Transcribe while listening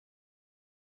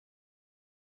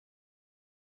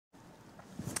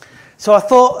So I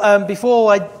thought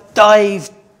before I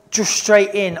dive just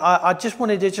straight in, I just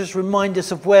wanted to just remind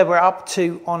us of where we're up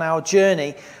to on our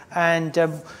journey. And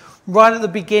right at the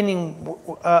beginning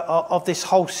of this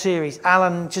whole series,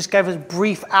 Alan just gave us a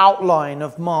brief outline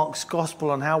of Mark's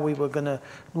gospel and how we were going to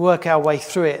work our way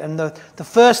through it. And the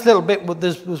first little bit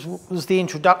was the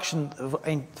introduction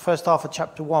in the first half of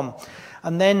chapter 1.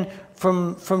 And then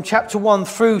from chapter 1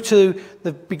 through to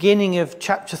the beginning of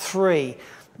chapter 3,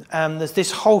 there's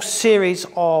this whole series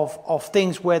of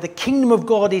things where the kingdom of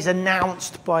God is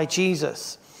announced by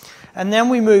Jesus. And then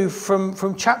we move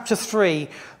from chapter 3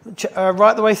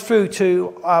 right the way through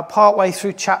to part way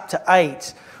through chapter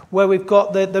 8, where we've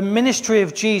got the ministry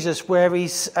of Jesus, where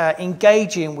he's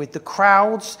engaging with the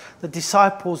crowds, the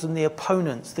disciples and the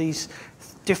opponents, these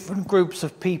different groups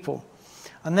of people.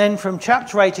 And then from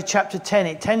chapter 8 to chapter 10,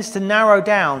 it tends to narrow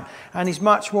down and is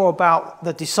much more about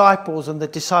the disciples and the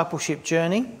discipleship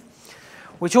journey,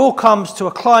 which all comes to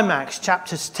a climax,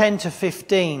 chapters 10 to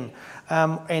 15,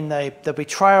 in the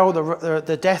betrayal,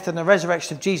 the death and the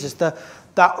resurrection of Jesus,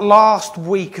 that last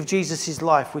week of Jesus'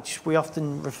 life, which we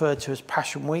often refer to as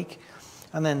Passion Week,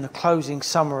 and then the closing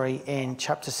summary in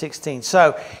chapter 16.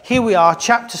 So here we are,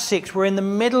 chapter 6. We're in the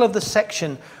middle of the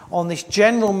section on this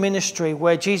general ministry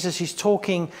where Jesus is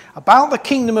talking about the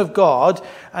kingdom of God,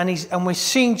 and we're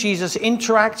seeing Jesus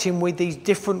interacting with these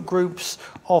different groups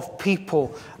of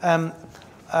people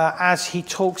as he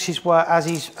talks his word,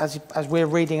 as we're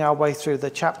reading our way through the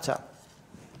chapter.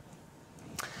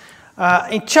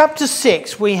 In chapter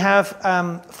 6, we have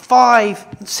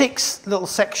 6 little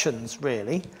sections,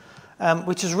 really,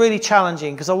 which is really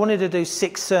challenging because I wanted to do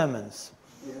 6 sermons.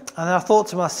 Yeah. And I thought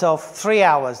to myself, 3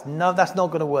 hours, no, that's not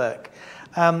going to work.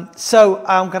 So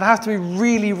I'm going to have to be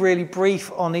really, really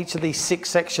brief on each of these 6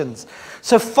 sections.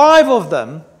 So 5 of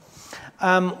them,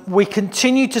 we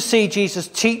continue to see Jesus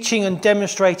teaching and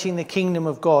demonstrating the kingdom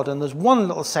of God. And there's one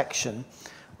little section,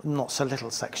 not so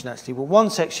little section actually, but one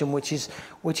section which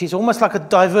is almost like a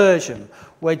diversion,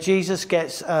 where Jesus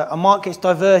Mark gets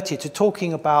diverted to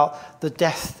talking about the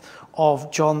death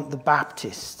of John the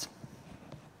Baptist.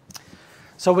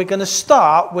 So we're going to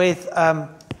start with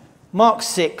Mark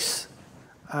 6.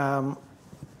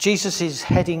 Jesus is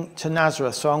heading to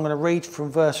Nazareth, so I'm going to read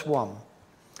from verse 1.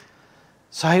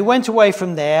 So he went away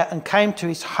from there and came to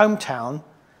his hometown,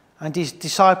 and his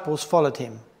disciples followed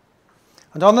him.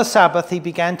 And on the Sabbath he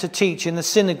began to teach in the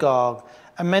synagogue,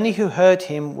 and many who heard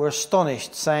him were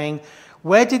astonished, saying,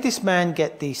 "Where did this man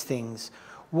get these things?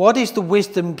 What is the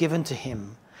wisdom given to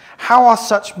him? How are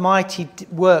such mighty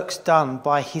works done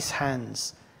by his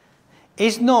hands?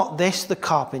 Is not this the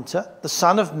carpenter, the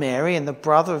son of Mary, and the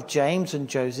brother of James and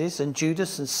Joseph and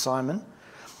Judas and Simon?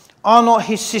 Are not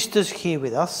his sisters here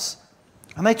with us?"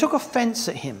 And they took offense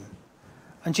at him.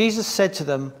 And Jesus said to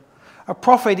them, "A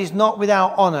prophet is not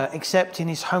without honor except in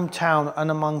his hometown and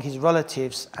among his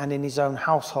relatives and in his own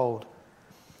household."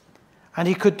 And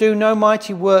he could do no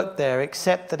mighty work there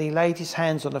except that he laid his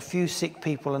hands on a few sick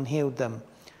people and healed them.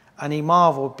 And he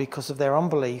marveled because of their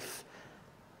unbelief.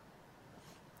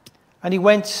 And he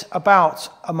went about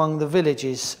among the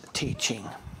villages teaching.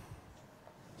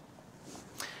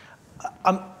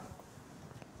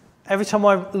 Every time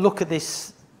I look at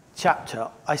this chapter,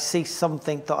 I see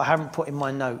something that I haven't put in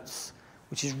my notes,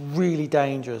 which is really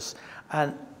dangerous.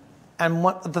 And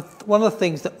one of the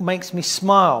things that makes me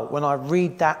smile when I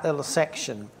read that little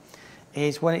section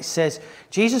is when it says,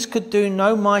 Jesus could do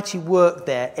no mighty work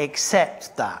there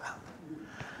except that.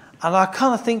 And I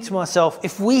kind of think to myself,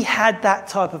 if we had that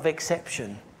type of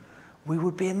exception, we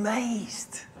would be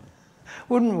amazed,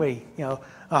 wouldn't we?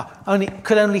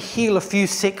 Could only heal a few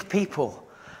sick people.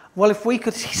 Well, if we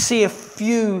could see a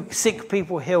few sick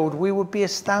people healed, we would be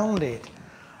astounded.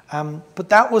 But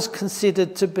that was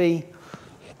considered to be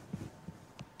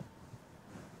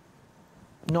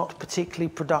not particularly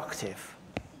productive.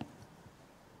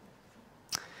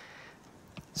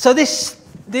 So this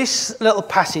little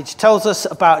passage tells us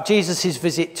about Jesus'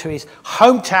 visit to his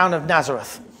hometown of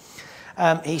Nazareth.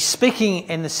 He's speaking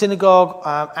in the synagogue,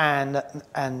 and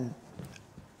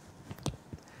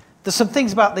there's some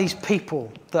things about these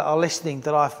people that are listening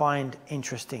that I find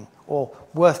interesting or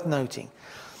worth noting.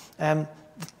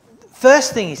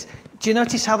 First thing is, do you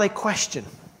notice how they question?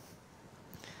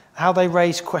 How they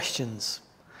raise questions?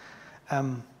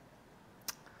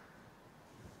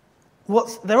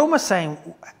 They're almost saying,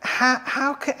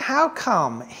 how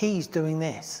come he's doing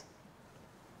this?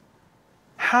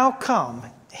 How come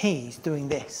he's doing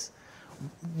this?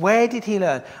 Where did he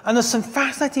learn? And there's some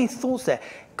fascinating thoughts there.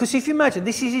 Because if you imagine,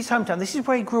 this is his hometown, this is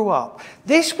where he grew up.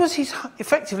 This was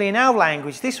effectively in our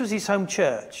language, this was his home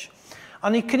church.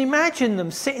 And you can imagine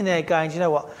them sitting there going, you know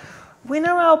what, We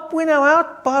know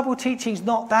our Bible teaching's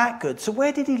not that good, so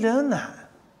where did he learn that?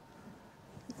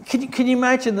 Can you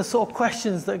imagine the sort of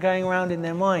questions that are going around in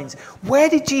their minds? Where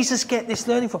did Jesus get this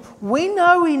learning from? We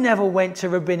know he never went to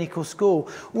rabbinical school.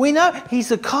 We know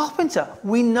he's a carpenter.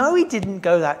 We know he didn't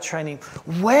go that training.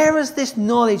 Where has this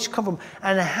knowledge come from?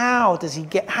 And how does he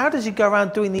go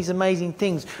around doing these amazing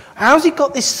things? How has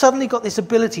he suddenly got this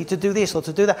ability to do this or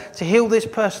to do that, to heal this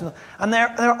person? And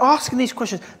they're asking these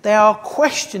questions. They are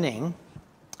questioning,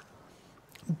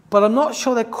 but I'm not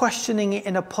sure they're questioning it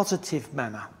in a positive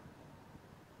manner.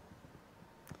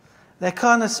 They're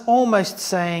kind of almost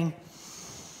saying,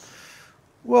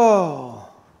 whoa,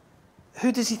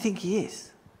 who does he think he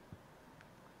is?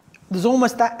 There's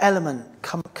almost that element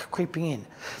creeping in.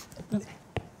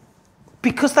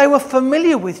 Because they were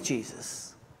familiar with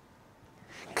Jesus.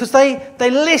 Because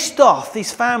they list off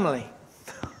this family.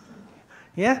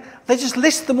 Yeah? They just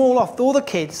list them all off, all the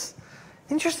kids.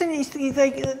 Interesting,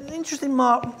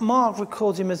 Mark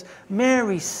records him as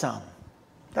Mary's son.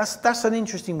 That's an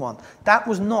interesting one. That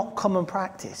was not common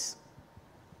practice.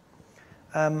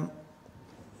 Wonder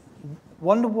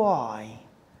why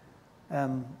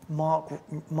Mark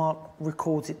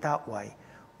records it that way.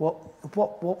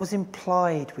 What was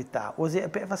implied with that? Was it a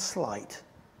bit of a slight?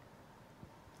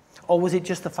 Or was it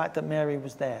just the fact that Mary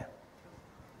was there?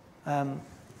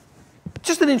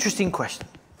 Just an interesting question.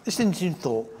 Just an interesting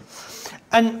thought.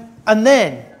 And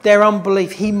then their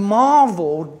unbelief.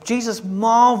 Jesus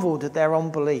marveled at their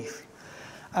unbelief.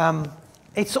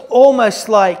 It's almost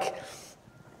like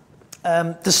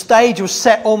the stage was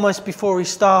set almost before he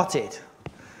started.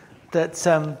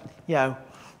 That,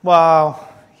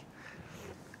 well,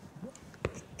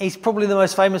 he's probably the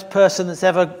most famous person that's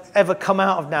ever come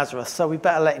out of Nazareth, so we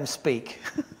better let him speak.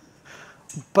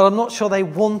 But I'm not sure they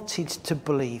wanted to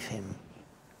believe him.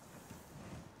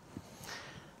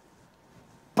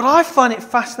 But I find it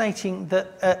fascinating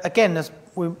that, again, as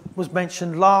was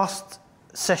mentioned last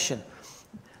session,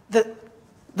 that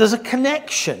there's a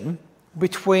connection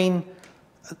between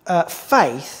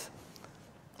faith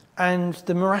and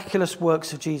the miraculous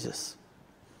works of Jesus.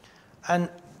 And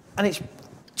it's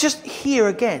just here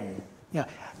again.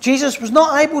 Jesus was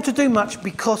not able to do much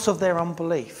because of their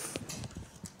unbelief.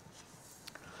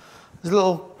 There's a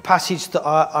little passage that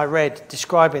I read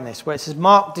describing this, where it says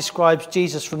Mark describes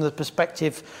Jesus from the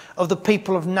perspective of the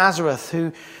people of Nazareth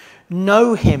who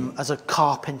know him as a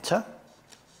carpenter.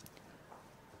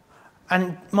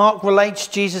 And Mark relates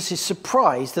Jesus'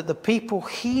 surprise that the people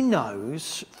he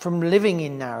knows from living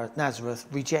in Nazareth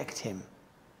reject him.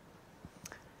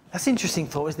 That's an interesting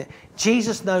thought, isn't it?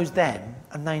 Jesus knows them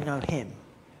and they know him.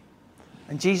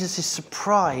 And Jesus is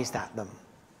surprised at them.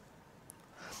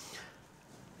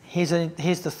 Here's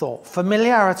the thought.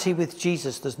 Familiarity with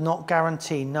Jesus does not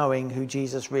guarantee knowing who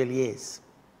Jesus really is.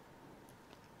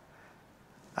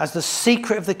 As the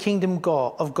secret of the kingdom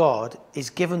of God is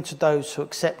given to those who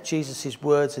accept Jesus'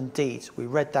 words and deeds. We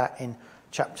read that in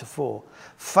chapter 4.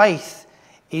 Faith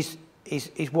is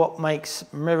what makes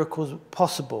miracles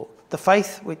possible. The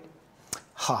faith which...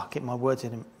 get my words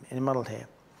in a muddle here.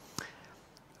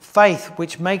 Faith,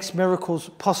 which makes miracles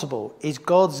possible, is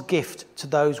God's gift to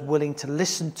those willing to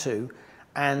listen to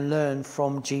and learn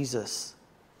from Jesus.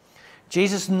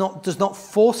 Jesus does not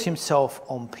force himself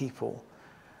on people,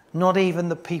 not even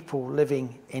the people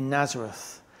living in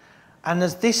Nazareth. And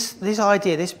there's this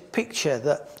idea, this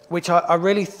picture, which I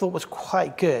really thought was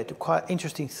quite good, quite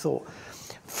interesting thought.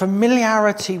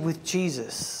 Familiarity with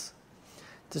Jesus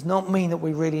does not mean that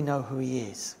we really know who he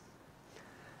is.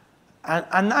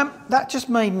 And that just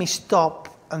made me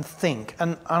stop and think.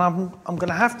 And I'm going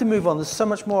to have to move on. There's so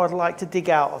much more I'd like to dig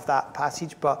out of that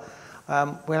passage, but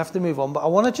we'll have to move on. But I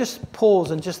want to just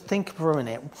pause and just think for a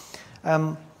minute.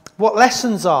 What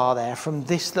lessons are there from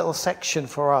this little section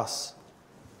for us?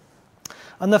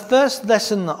 And the first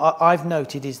lesson that I've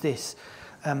noted is this.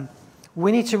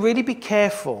 We need to really be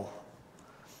careful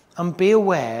and be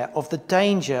aware of the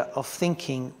danger of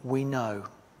thinking we know.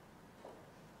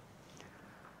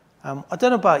 I don't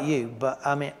know about you, but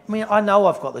I mean, I know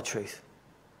I've got the truth.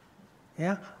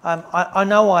 Yeah, I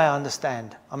know I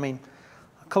understand. I mean,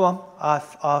 come on,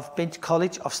 I've been to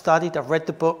college, I've studied, I've read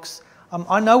the books.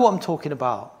 I know what I'm talking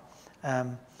about.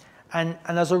 And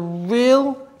there's a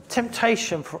real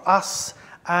temptation for us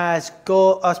as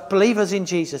believers in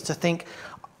Jesus to think,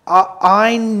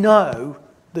 I know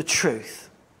the truth.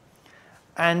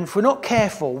 And if we're not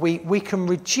careful, we can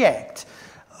reject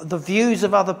the views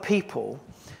of other people,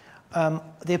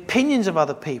 the opinions of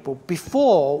other people,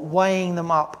 before weighing them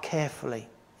up carefully.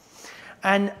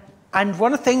 And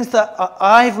one of the things that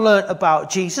I've learned about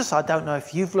Jesus, I don't know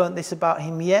if you've learned this about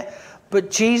him yet, but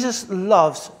Jesus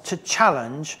loves to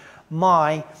challenge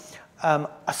my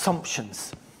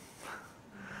assumptions.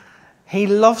 He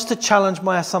loves to challenge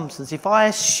my assumptions. If I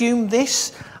assume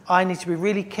this, I need to be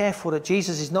really careful that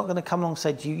Jesus is not going to come along and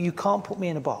say to you, you can't put me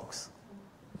in a box.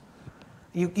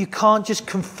 You can't just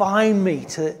confine me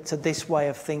to this way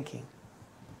of thinking.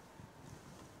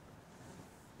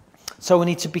 So we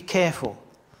need to be careful.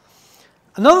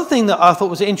 Another thing that I thought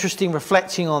was interesting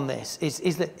reflecting on this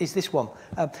is this one.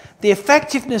 The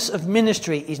effectiveness of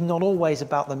ministry is not always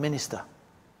about the minister.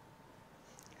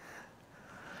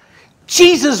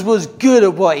 Jesus was good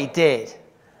at what he did,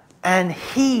 and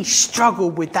he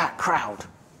struggled with that crowd.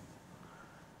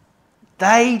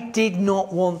 They did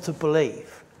not want to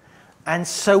believe. And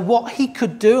so what he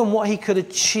could do and what he could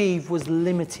achieve was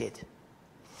limited.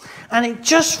 And it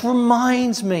just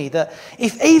reminds me that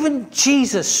if even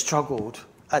Jesus struggled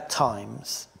at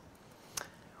times,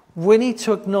 we need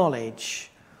to acknowledge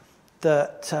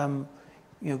that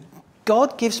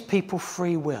God gives people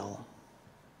free will.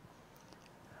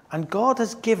 And God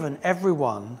has given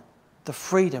everyone the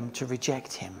freedom to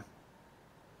reject him.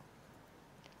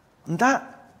 And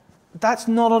that's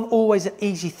not always an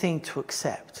easy thing to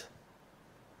accept.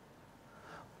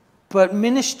 But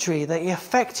ministry, the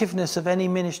effectiveness of any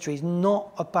ministry is not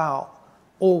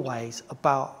always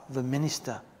about the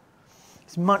minister.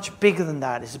 It's much bigger than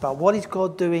that. It's about what is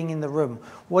God doing in the room?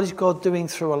 What is God doing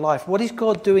through a life? What is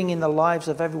God doing in the lives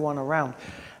of everyone around?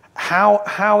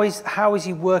 How is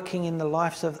he working in the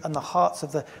lives and the hearts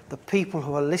of the people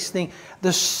who are listening?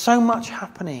 There's so much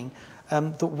happening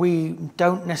that we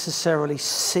don't necessarily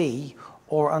see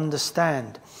or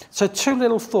understand. So 2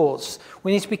 little thoughts.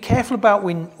 We need to be careful about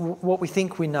what we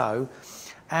think we know,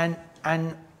 and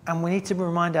we need to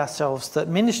remind ourselves that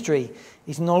ministry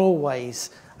is not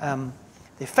always, the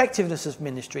effectiveness of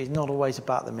ministry is not always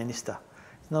about the minister.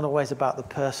 It's not always about the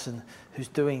person who's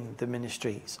doing the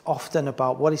ministry. It's often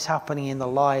about what is happening in the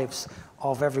lives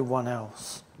of everyone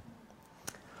else.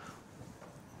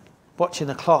 Watching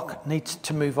the clock, needs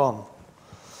to move on.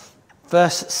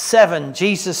 Verse 7,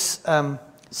 Jesus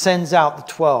sends out the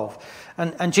 12.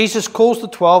 And Jesus calls the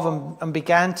 12 and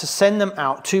began to send them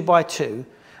out 2 by 2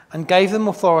 and gave them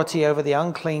authority over the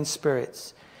unclean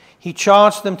spirits. He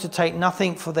charged them to take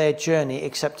nothing for their journey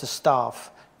except a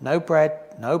staff, no bread,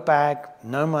 no bag,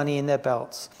 no money in their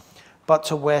belts, but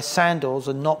to wear sandals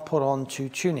and not put on 2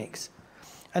 tunics.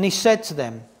 And he said to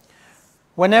them,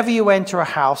 whenever you enter a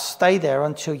house, stay there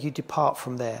until you depart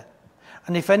from there.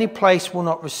 And if any place will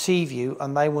not receive you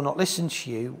and they will not listen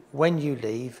to you when you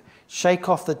leave, shake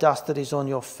off the dust that is on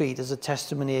your feet as a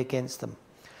testimony against them.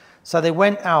 So they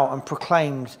went out and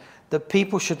proclaimed that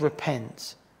people should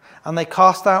repent. And they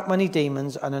cast out many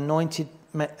demons and anointed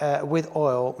with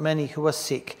oil many who were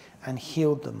sick and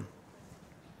healed them.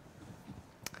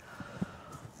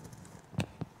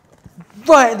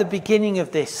 Right at the beginning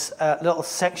of this little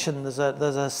section, there's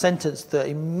a sentence that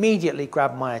immediately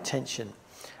grabbed my attention.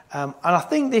 And I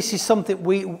think this is something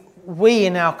we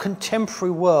in our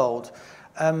contemporary world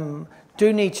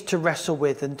do need to wrestle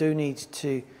with and do need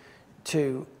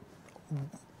to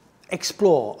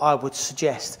explore, I would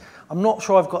suggest. I'm not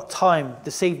sure I've got time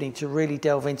this evening to really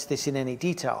delve into this in any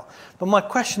detail. But my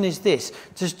question is this: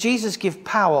 does Jesus give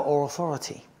power or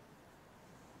authority?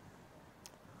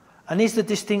 And is the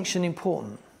distinction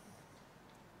important?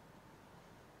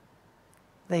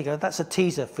 There you go. That's a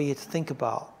teaser for you to think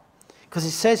about. Because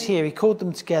it says here, he called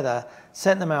them together,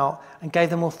 sent them out, and gave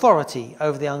them authority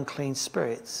over the unclean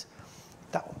spirits.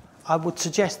 That, I would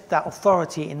suggest that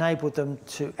authority enabled them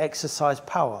to exercise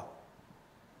power.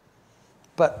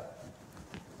 But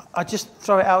I just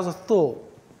throw it out as a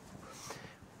thought.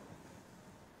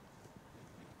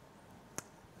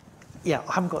 Yeah,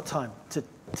 I haven't got time to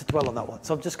dwell on that one.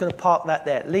 So I'm just going to park that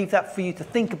there. Leave that for you to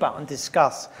think about and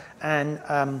discuss and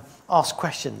ask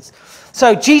questions.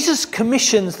 So Jesus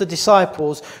commissions the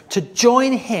disciples to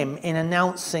join him in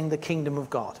announcing the kingdom of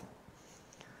God.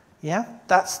 Yeah,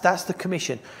 that's the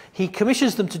commission. He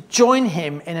commissions them to join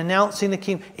him in announcing the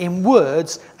kingdom in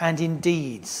words and in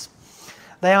deeds.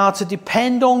 They are to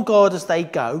depend on God as they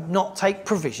go, not take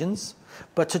provisions,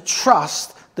 but to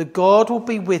trust that God will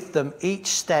be with them each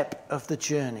step of the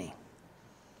journey.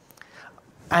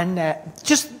 And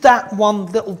just that one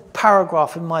little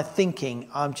paragraph in my thinking,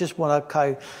 I just want to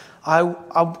go,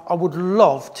 I would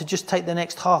love to just take the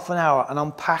next half an hour and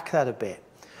unpack that a bit.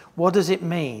 What does it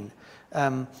mean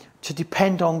to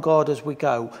depend on God as we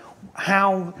go?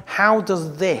 How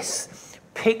does this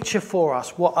picture for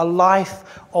us what a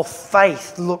life of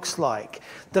faith looks like.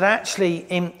 That actually,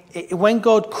 when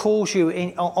God calls you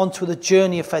onto the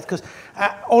journey of faith, because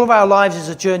all of our lives is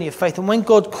a journey of faith, and when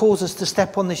God calls us to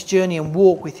step on this journey and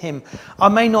walk with him, I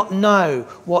may not know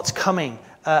what's coming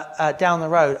down the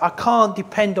road. I can't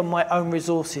depend on my own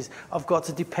resources. I've got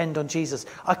to depend on Jesus.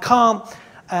 I can't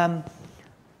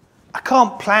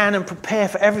plan and prepare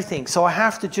for everything, so I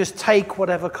have to just take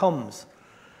whatever comes.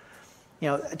 You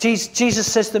know, Jesus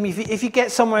says to them, if you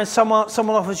get somewhere and someone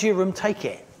offers you a room, take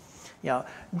it. You know,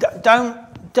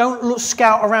 don't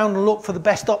scout around and look for the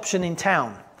best option in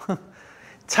town.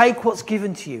 Take what's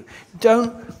given to you.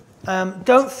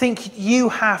 Don't think you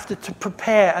have to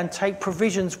prepare and take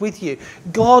provisions with you.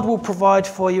 God will provide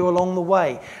for you along the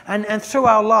way. And through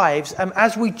our lives,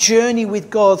 as we journey with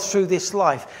God through this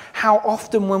life, how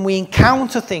often when we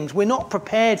encounter things, we're not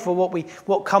prepared for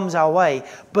what comes our way.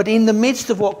 But in the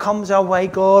midst of what comes our way,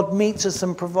 God meets us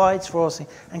and provides for us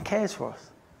and cares for us.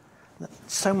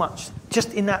 So much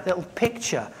just in that little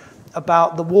picture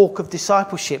about the walk of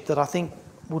discipleship that I think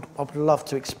I would love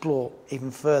to explore even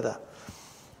further.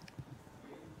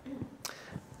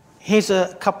 Here's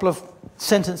a couple of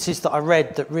sentences that I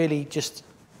read that really just,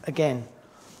 again,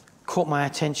 caught my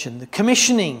attention. The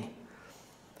commissioning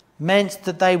meant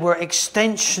that they were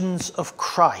extensions of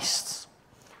Christ.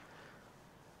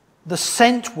 The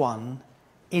sent one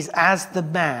is as the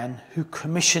man who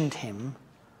commissioned him,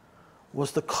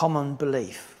 was the common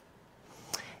belief.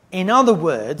 In other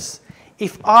words,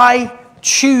 if I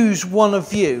choose one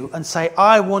of you and say,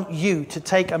 I want you to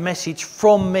take a message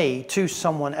from me to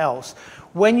someone else,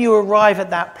 when you arrive at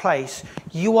that place,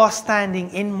 you are standing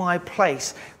in my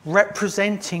place,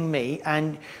 representing me,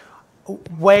 and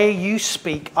where you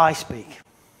speak, I speak.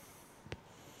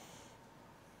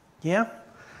 Yeah?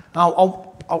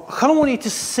 Now, I kind of want you to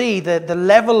see the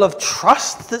level of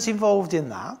trust that's involved in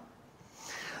that,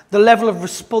 the level of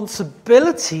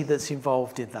responsibility that's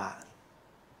involved in that.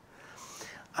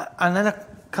 And then I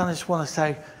kind of just want to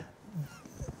say,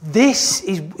 this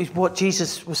is what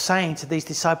Jesus was saying to these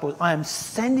disciples. I am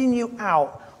sending you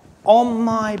out on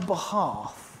my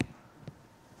behalf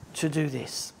to do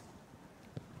this.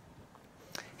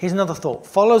 Here's another thought.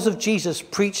 Followers of Jesus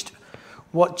preached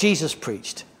what Jesus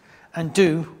preached and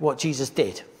do what Jesus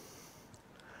did.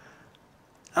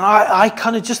 And I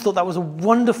kind of just thought that was a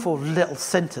wonderful little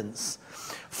sentence.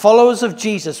 Followers of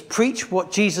Jesus preach what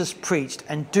Jesus preached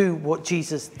and do what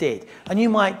Jesus did. And you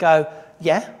might go,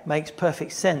 yeah, makes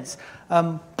perfect sense.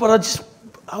 But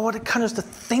I want to kind of to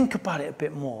think about it a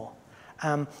bit more.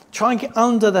 Try and get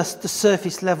under the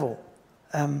surface level.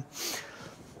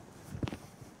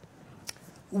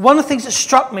 One of the things that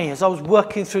struck me as I was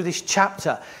working through this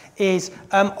chapter is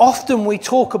often we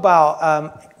talk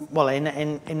about,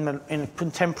 in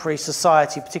contemporary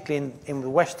society, particularly in the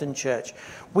Western church,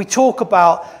 we talk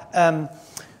about,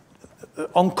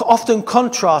 often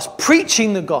contrast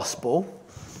preaching the gospel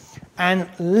and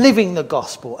living the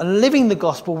gospel. And living the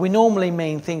gospel, we normally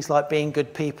mean things like being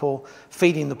good people,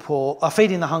 feeding the poor,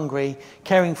 feeding the hungry,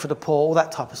 caring for the poor, all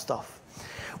that type of stuff.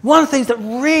 One of the things that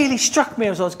really struck me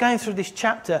as I was going through this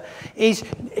chapter is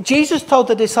Jesus told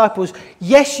the disciples,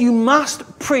 yes, you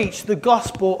must preach the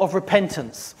gospel of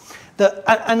repentance.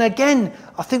 And again,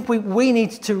 I think we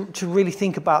need to really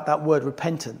think about that word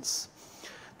repentance.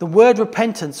 The word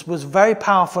repentance was very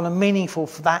powerful and meaningful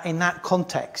for that in that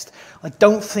context. I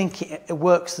don't think it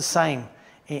works the same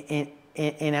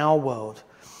in our world.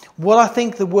 What I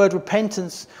think the word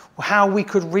repentance, how we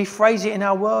could rephrase it in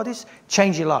our world is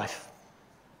change your life.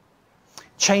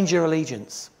 Change your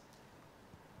allegiance.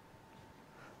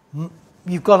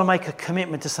 You've got to make a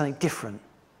commitment to something different.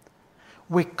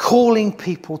 We're calling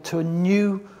people to a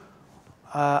new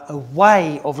a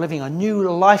way of living, a new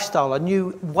lifestyle, a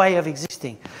new way of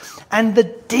existing. And the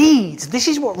deeds, this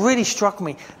is what really struck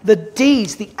me, the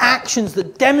deeds, the actions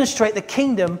that demonstrate the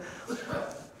kingdom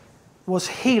was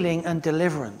healing and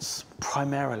deliverance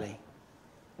primarily.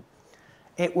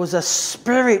 It was a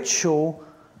spiritual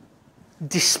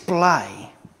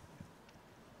display.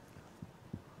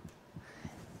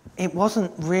 It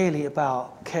wasn't really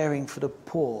about caring for the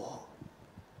poor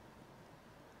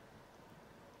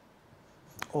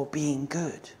or being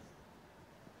good.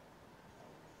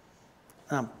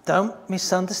 Now, don't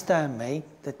misunderstand me.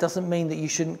 That doesn't mean that you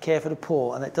shouldn't care for the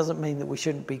poor, and that doesn't mean that we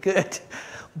shouldn't be good.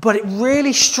 But it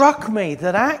really struck me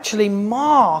that actually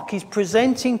Mark is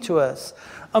presenting to us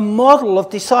a model of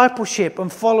discipleship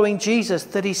and following Jesus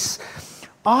that is,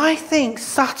 I think,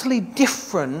 subtly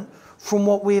different from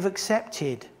what we have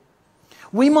accepted.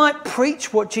 We might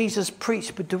preach what Jesus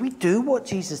preached, but do we do what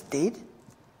Jesus did?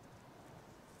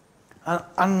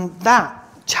 And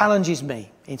that challenges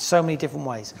me in so many different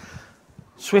ways.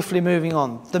 Swiftly moving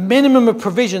on. The minimum of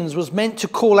provisions was meant to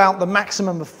call out the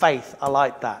maximum of faith. I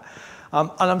like that.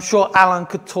 And I'm sure Alan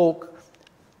could talk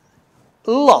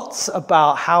lots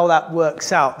about how that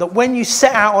works out. That when you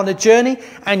set out on a journey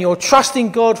and you're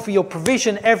trusting God for your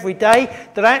provision every day,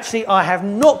 that actually I have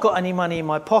not got any money in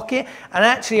my pocket, and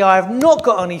actually I have not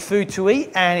got any food to eat,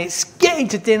 and it's getting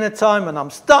to dinner time and I'm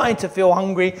starting to feel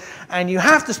hungry, and you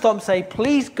have to stop and say,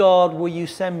 please God, will you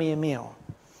send me a meal?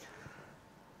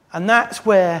 And that's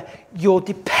where your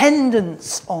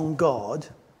dependence on God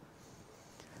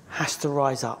has to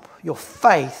rise up. Your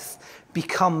faith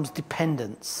becomes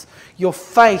dependence. Your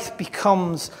faith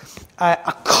becomes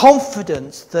a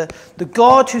confidence that the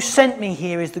God who sent me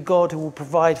here is the God who will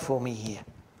provide for me here.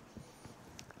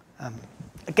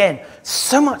 Again,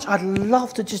 so much I'd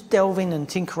love to just delve in and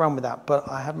tinker around with that, but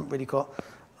I haven't really got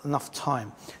enough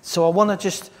time. So I want to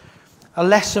just, a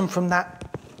lesson from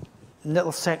that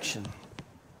little section.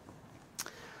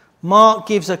 Mark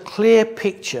gives a clear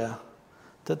picture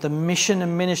that the mission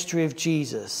and ministry of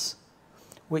Jesus,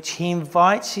 which he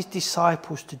invites his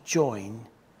disciples to join,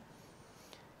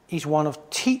 is one of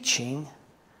teaching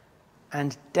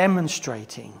and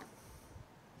demonstrating.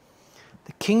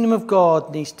 The kingdom of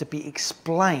God needs to be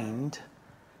explained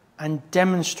and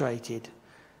demonstrated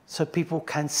so people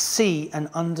can see and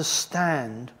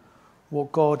understand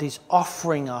what God is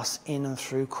offering us in and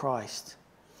through Christ.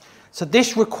 So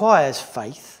this requires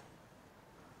faith.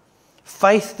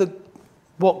 Faith that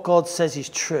what God says is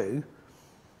true,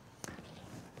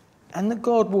 and that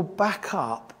God will back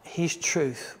up his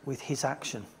truth with his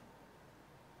action.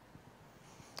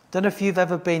 Don't know if you've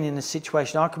ever been in a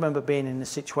situation, I can remember being in a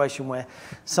situation where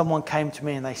someone came to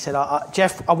me and they said,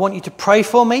 Jeff, I want you to pray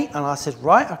for me. And I said,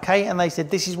 right, okay. And they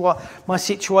said, this is what my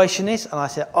situation is. And I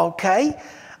said, okay.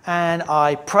 And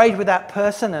I prayed with that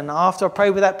person. And after I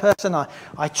prayed with that person,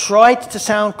 I tried to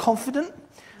sound confident.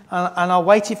 And I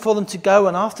waited for them to go.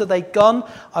 And after they'd gone,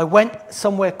 I went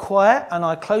somewhere quiet and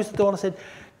I closed the door and I said,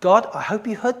 God, I hope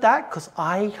you heard that, because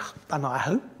I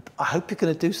hope you're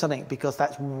going to do something, because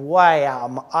that's way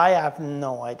out. I have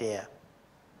no idea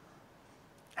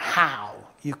how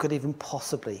you could even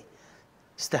possibly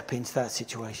step into that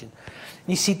situation. And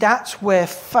you see, that's where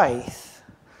faith,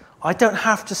 I don't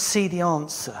have to see the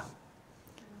answer,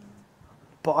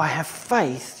 but I have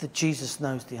faith that Jesus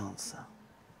knows the answer.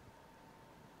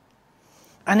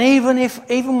 And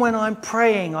even when I'm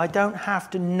praying, I don't have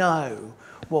to know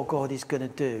what God is going to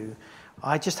do.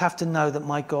 I just have to know that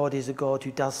my God is a God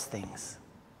who does things.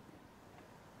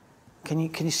 Can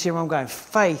you see where I'm going?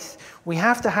 Faith. We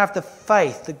have to have the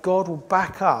faith that God will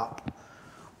back up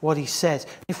what he says.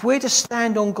 If we're to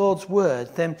stand on God's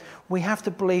word, then we have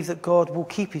to believe that God will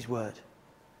keep his word.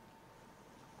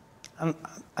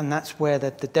 And that's where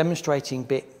the demonstrating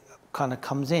bit kind of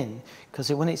comes in.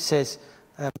 Because when it says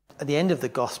at the end of the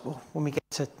gospel, when we get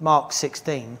to Mark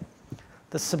 16,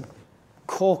 there's some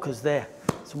corkers there.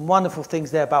 Some wonderful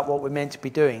things there about what we're meant to be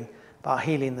doing, about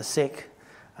healing the sick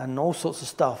and all sorts of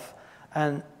stuff.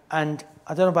 And I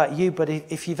don't know about you, but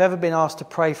if you've ever been asked to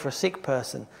pray for a sick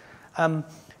person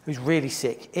who's really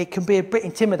sick, it can be a bit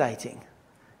intimidating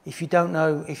if you don't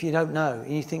know,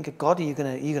 and you think, God, are you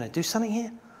going to do something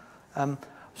here?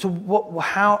 So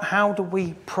how do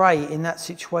we pray in that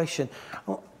situation?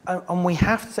 And we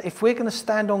have to, if we're going to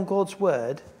stand on God's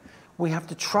word, we have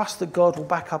to trust that God will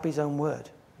back up his own word.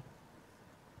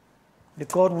 That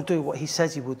God will do what he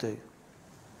says he will do.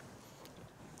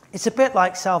 It's a bit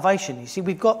like salvation. You see,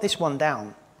 we've got this one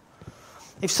down.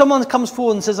 If someone comes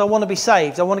forward and says, I want to be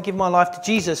saved, I want to give my life to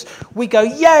Jesus, we go,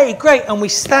 yay, great, and we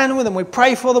stand with them, we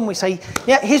pray for them, we say,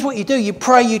 yeah, here's what you do. You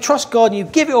pray, you trust God, and you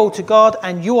give it all to God,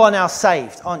 and you are now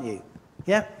saved, aren't you?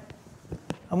 Yeah?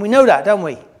 And we know that, don't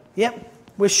we? Yep.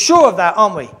 We're sure of that,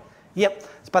 aren't we? Yep.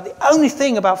 But the only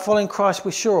thing about following Christ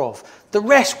we're sure of. The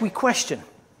rest we question.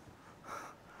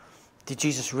 Did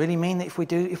Jesus really mean that if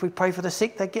we pray for the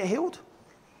sick, they get healed?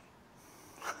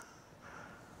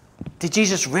 Did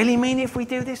Jesus really mean if we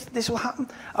do this, this will happen?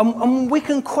 And we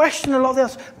can question a lot of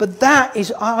else. But that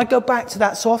is, I go back to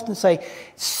that so often and say,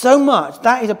 so much,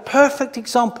 that is a perfect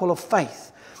example of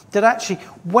faith. That actually,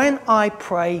 when I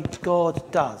pray,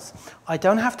 God does. I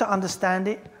don't have to understand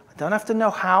it. I don't have to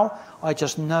know how. I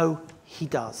just know he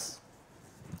does.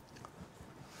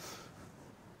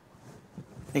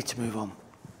 Need to move on.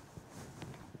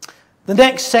 The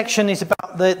next section is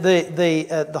about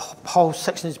the whole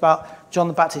section is about John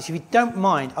the Baptist. If you don't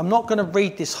mind, I'm not going to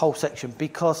read this whole section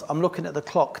because I'm looking at the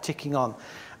clock ticking on.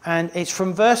 And it's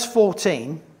from verse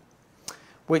 14,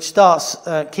 which starts,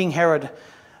 King Herod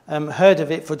heard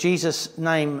of it, for Jesus'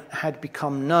 name had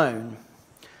become known.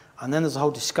 And then there's a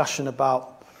whole discussion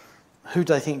about who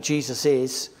do they think Jesus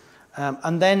is.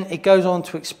 And then it goes on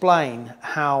to explain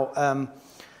how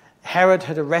Herod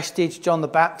had arrested John the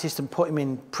Baptist and put him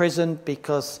in prison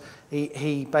because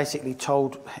he basically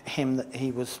told him that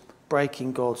he was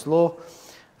breaking God's law.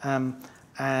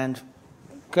 And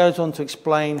goes on to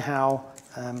explain how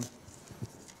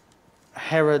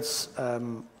Herod's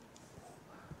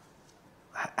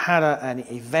had an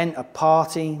event, a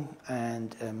party,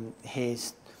 and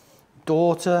his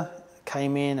daughter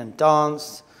came in and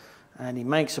danced, and he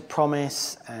makes a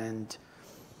promise, and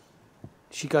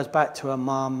she goes back to her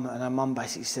mum, and her mum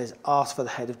basically says, ask for the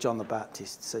head of John the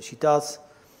Baptist. So she does.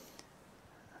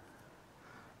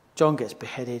 John gets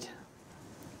beheaded,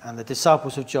 and the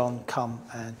disciples of John come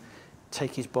and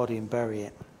take his body and bury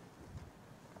it.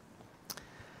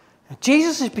 Now,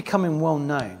 Jesus is becoming well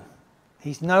known.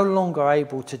 He's no longer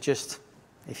able to just,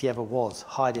 if he ever was,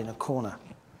 hide in a corner.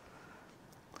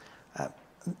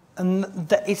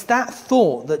 And it's that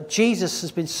thought that Jesus has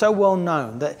been so well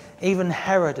known that even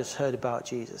Herod has heard about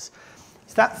Jesus.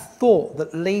 It's that thought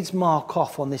that leads Mark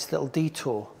off on this little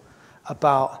detour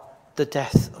about the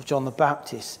death of John the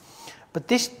Baptist. But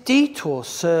this detour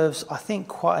serves, I think,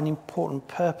 quite an important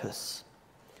purpose.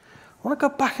 I want to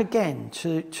go back again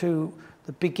to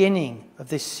the beginning of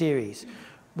this series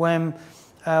when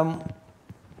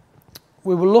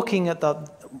we were looking at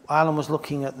Alan was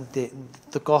looking at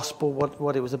the gospel,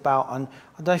 what it was about. And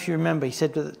I don't know if you remember, he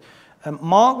said that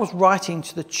Mark was writing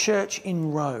to the church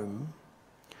in Rome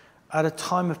at a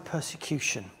time of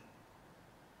persecution.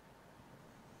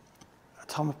 A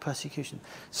time of persecution.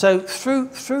 So through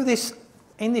this,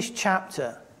 in this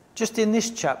chapter, just in this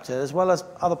chapter, as well as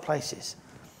other places,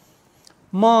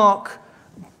 Mark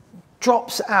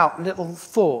drops out little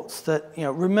thoughts that,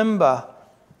 remember,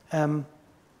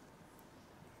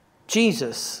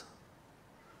 Jesus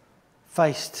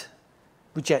faced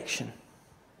rejection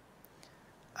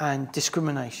and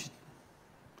discrimination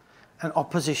and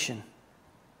opposition.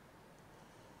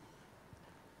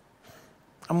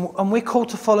 And we're called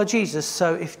to follow Jesus,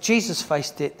 so if Jesus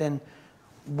faced it, then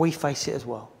we face it as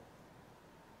well.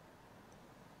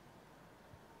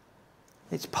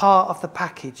 It's part of the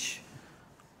package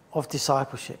of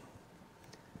discipleship.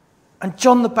 And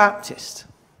John the Baptist,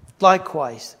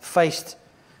 likewise, faced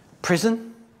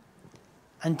prison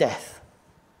and death,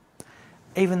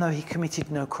 even though he committed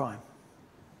no crime.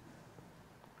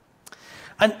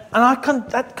 And that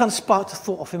kind of sparked a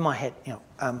thought off in my head.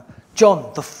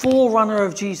 John, the forerunner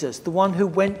of Jesus, the one who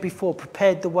went before,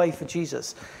 prepared the way for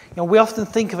Jesus. We often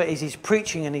think of it as his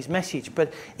preaching and his message,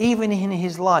 but even in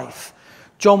his life,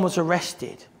 John was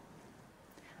arrested,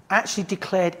 actually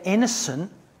declared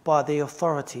innocent by the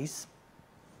authorities,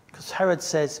 because Herod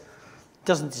says he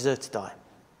doesn't deserve to die.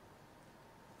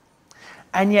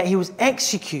 And yet he was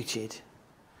executed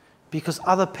because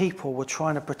other people were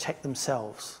trying to protect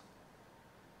themselves.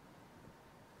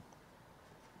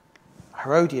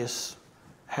 Herodias,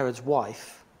 Herod's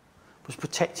wife, was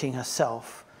protecting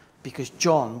herself because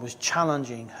John was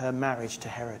challenging her marriage to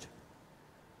Herod.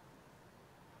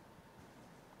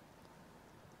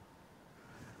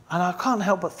 And I can't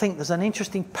help but think there's an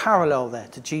interesting parallel there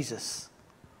to Jesus.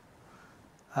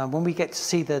 When we get to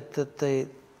see the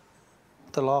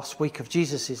last week of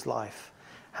Jesus' life,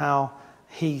 how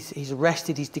he's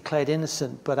arrested, he's declared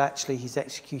innocent, but actually he's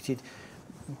executed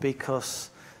because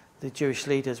the Jewish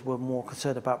leaders were more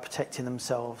concerned about protecting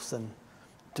themselves than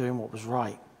doing what was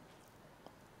right.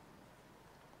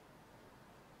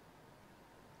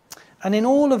 And in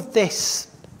all of this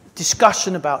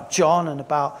discussion about John and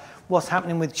about what's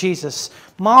happening with Jesus,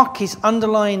 Mark is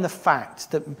underlying the fact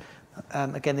that,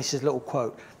 again, this is a little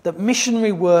quote, that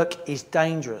missionary work is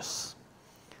dangerous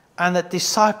and that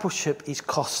discipleship is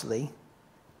costly,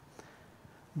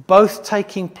 both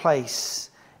taking place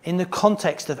in the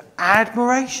context of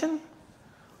admiration,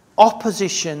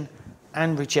 opposition,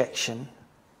 and rejection,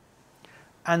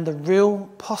 and the real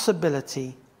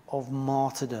possibility of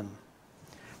martyrdom.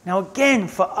 Now again,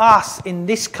 for us in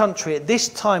this country, at this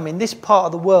time, in this part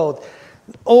of the world,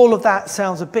 all of that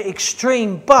sounds a bit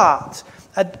extreme, but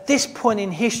at this point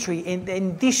in history,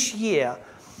 in this year,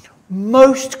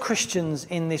 most Christians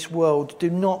in this world do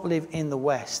not live in the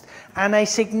West. And a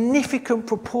significant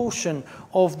proportion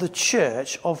of the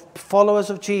church, of followers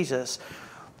of Jesus,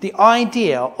 the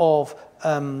idea of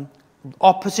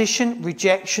opposition,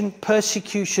 rejection,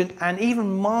 persecution, and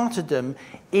even martyrdom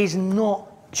is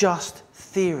not just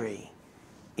theory.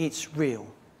 It's real.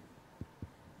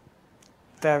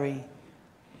 Very,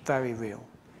 very real.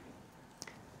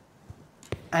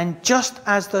 And just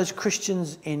as those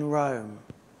Christians in Rome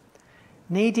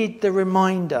needed the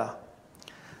reminder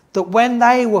that when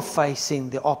they were facing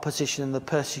the opposition and the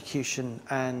persecution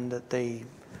and the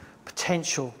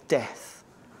potential death,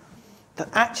 that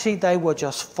actually they were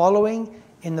just following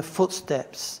in the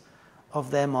footsteps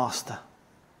of their master.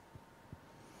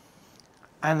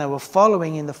 And they were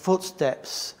following in the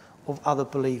footsteps of other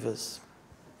believers.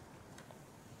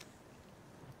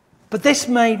 But this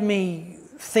made me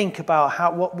think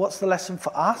about what's the lesson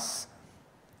for us?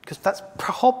 Because that's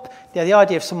the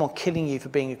idea of someone killing you for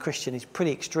being a Christian is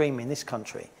pretty extreme in this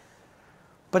country.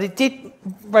 But it did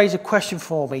raise a question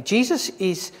for me.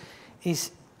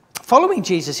 Following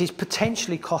Jesus is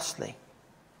potentially costly.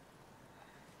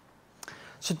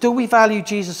 So do we value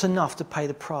Jesus enough to pay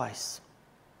the price?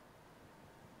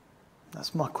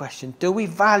 That's my question. Do we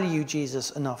value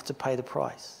Jesus enough to pay the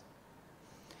price?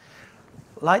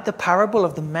 Like the parable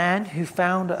of the man who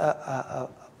found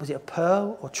was it a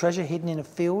pearl or treasure hidden in a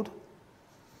field?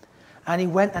 And he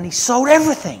went and he sold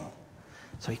everything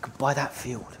so he could buy that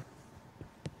field.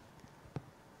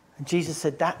 And Jesus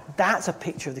said that's a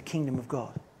picture of the kingdom of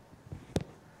God.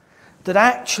 That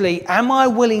actually, am I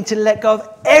willing to let go of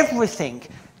everything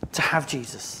to have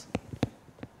Jesus?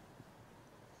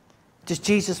 Does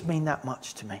Jesus mean that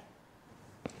much to me?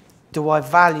 Do I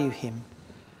value him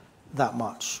that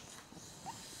much?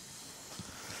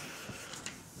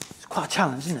 It's quite a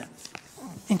challenge, isn't it?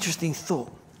 Interesting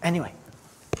thought. Anyway,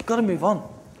 I've got to move on.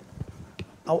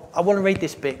 I want to read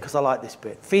this bit because I like this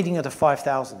bit. Feeding of the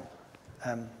 5,000.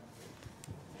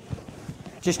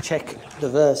 Just check the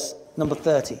verse, number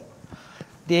 30.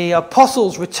 The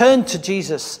apostles returned to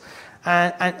Jesus,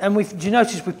 and do you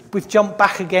notice we've jumped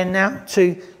back again now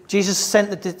to Jesus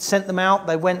sent them out.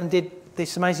 They went and did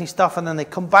this amazing stuff, and then they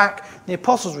come back. The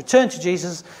apostles returned to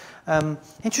Jesus.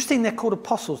 Interesting, they're called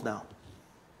apostles now.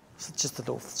 It's just a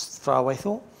little throwaway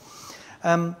thought.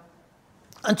 And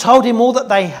told him all that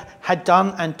they had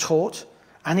done and taught.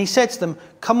 And he said to them,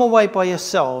 "Come away by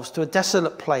yourselves to a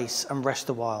desolate place and rest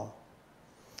a while."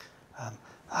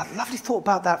 A lovely thought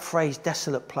about that phrase,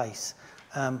 desolate place.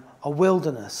 A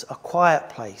wilderness, a quiet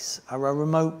place, a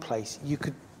remote place.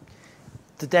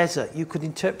 The desert, you could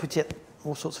interpret it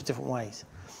all sorts of different ways.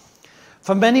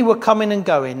 For many were coming and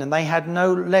going, and they had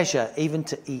no leisure even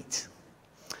to eat.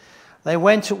 They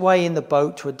went away in the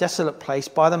boat to a desolate place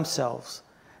by themselves.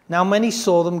 Now many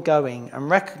saw them going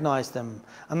and recognized them,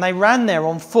 and they ran there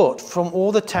on foot from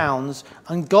all the towns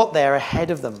and got there ahead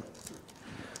of them.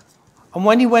 And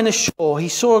when he went ashore, he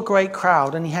saw a great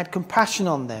crowd, and he had compassion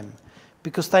on them,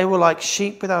 because they were like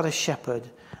sheep without a shepherd,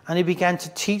 and he began to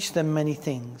teach them many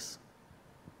things.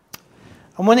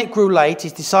 And when it grew late,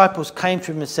 his disciples came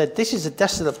to him and said, "This is a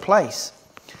desolate place,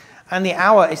 and the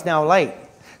hour is now late.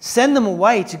 Send them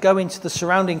away to go into the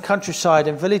surrounding countryside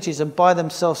and villages and buy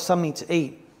themselves something to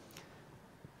eat."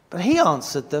 But he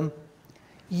answered them,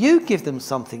 "You give them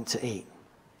something to eat."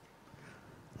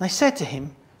 And they said to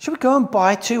him, "Shall we go and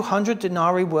buy 200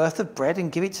 denarii worth of bread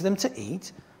and give it to them to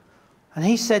eat?" And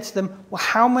he said to them, "Well,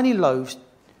 how many loaves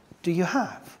do you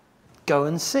have? Go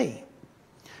and see."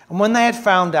 And when they had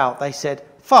found out, they said,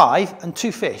 5 and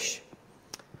 2 fish.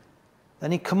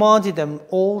 Then he commanded them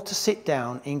all to sit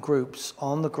down in groups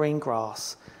on the green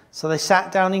grass. So they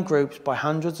sat down in groups by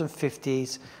hundreds and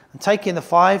fifties, and taking the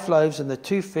 5 loaves and the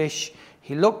 2 fish,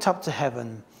 he looked up to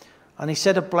heaven, and he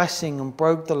said a blessing and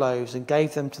broke the loaves and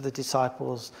gave them to the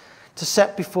disciples to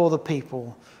set before the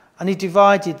people. And he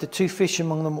divided the 2 fish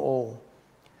among them all.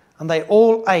 And they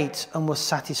all ate and were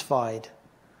satisfied.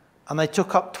 And they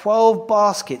took up 12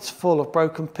 baskets full of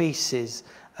broken pieces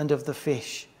and of the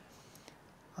fish.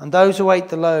 And those who ate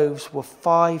the loaves were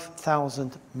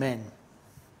 5,000 men.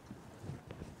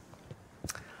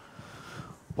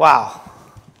 Wow,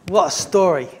 what a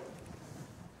story.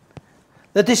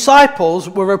 The disciples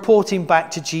were reporting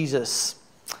back to Jesus.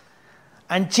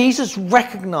 And Jesus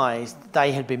recognized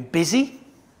they had been busy,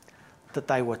 that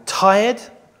they were tired,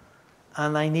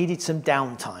 and they needed some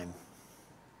downtime.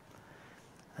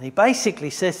 And he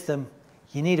basically says to them,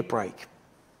 you need a break.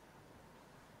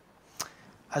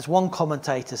 As one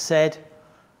commentator said,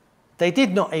 they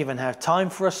did not even have time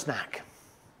for a snack.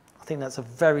 I think that's a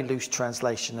very loose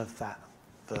translation of that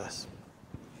verse.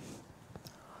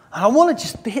 And I want to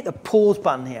just hit the pause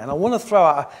button here, and I want to throw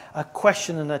out a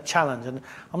question and a challenge. And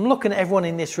I'm looking at everyone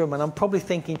in this room, and I'm probably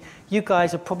thinking, you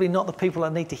guys are probably not the people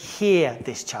that need to hear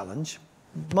this challenge.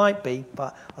 Might be,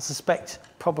 but I suspect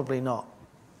probably not.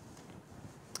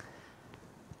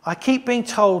 I keep being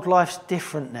told life's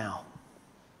different now.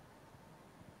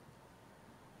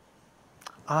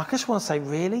 And I just want to say,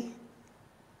 really?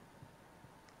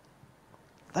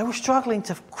 They were struggling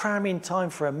to cram in time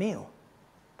for a meal.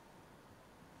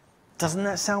 Doesn't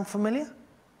that sound familiar?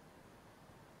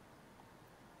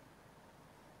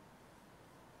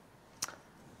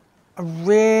 I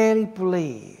really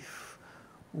believe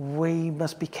we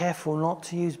must be careful not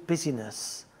to use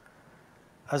busyness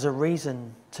as a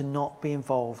reason to not be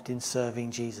involved in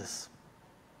serving Jesus.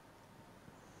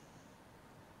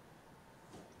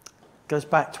 Goes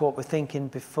back to what we're thinking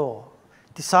before.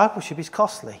 Discipleship is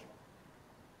costly.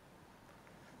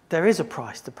 There is a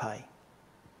price to pay.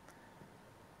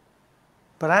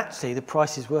 But actually, the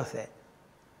price is worth it.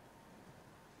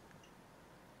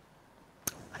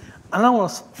 And I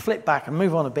want to flip back and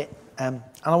move on a bit. And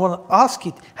I want to ask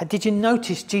you, did you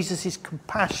notice Jesus'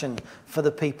 compassion for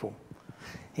the people?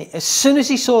 As soon as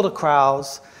he saw the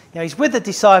crowds, he's with the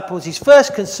disciples. His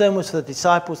first concern was for the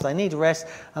disciples. They need rest.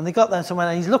 And they got there somewhere.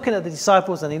 And he's looking at the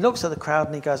disciples and he looks at the crowd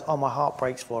and he goes, oh, my heart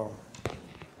breaks for them.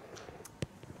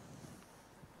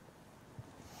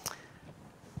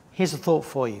 Here's a thought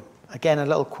for you. Again, a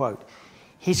little quote.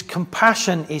 His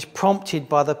compassion is prompted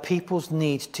by the people's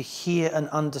need to hear and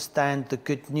understand the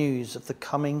good news of the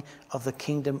coming of the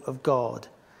kingdom of God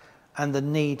and the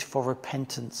need for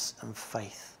repentance and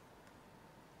faith.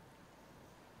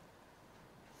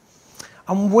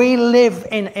 And we live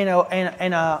in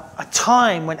a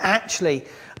time when actually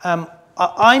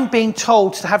I'm being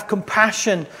told to have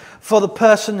compassion for the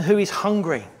person who is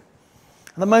hungry.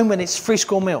 At the moment, it's free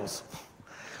school meals.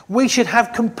 We should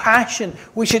have compassion.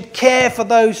 We should care for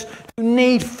those who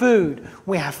need food.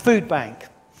 We have food bank.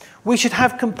 We should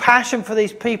have compassion for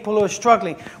these people who are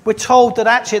struggling. We're told that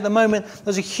actually at the moment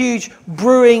there's a huge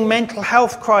brewing mental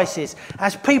health crisis.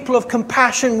 As people of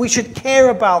compassion, we should care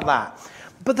about that.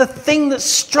 But the thing that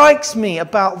strikes me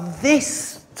about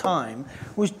this time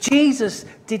was Jesus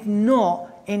did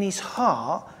not, in his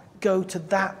heart, go to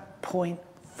that point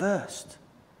first.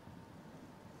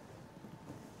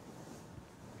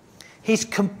 His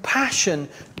compassion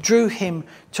drew him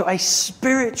to a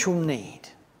spiritual need.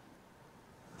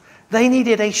 They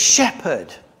needed a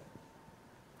shepherd.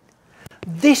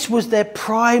 This was their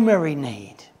primary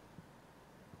need.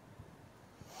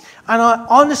 And I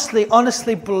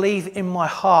honestly believe in my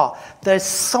heart there's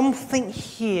something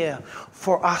here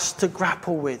for us to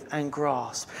grapple with and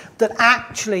grasp. That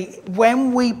actually,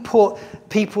 when we put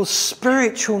people's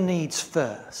spiritual needs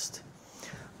first,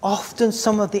 often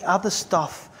some of the other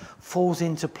stuff falls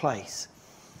into place.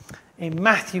 In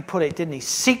Matthew put it, didn't he?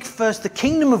 Seek first the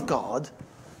kingdom of God,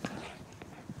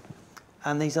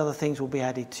 and these other things will be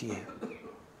added to you.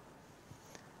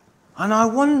 And I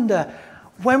wonder,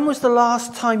 when was the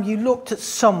last time you looked at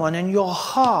someone and your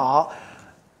heart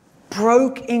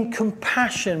broke in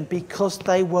compassion because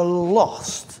they were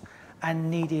lost and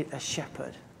needed a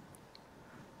shepherd?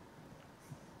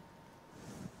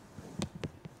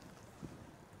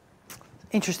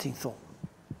 Interesting thought.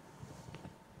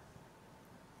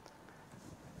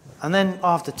 And then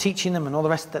after teaching them and all the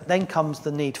rest of that, then comes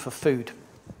the need for food.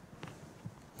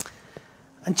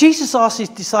 And Jesus asked his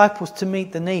disciples to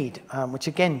meet the need, which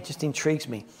again just intrigues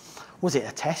me. Was it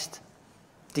a test?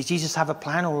 Did Jesus have a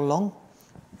plan all along?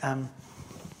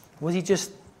 Was he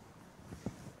just,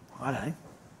 I don't know,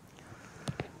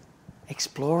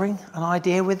 exploring an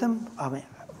idea with them? I mean,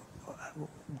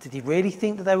 did he really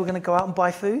think that they were going to go out and buy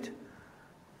food?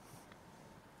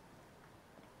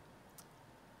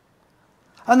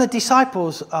 And the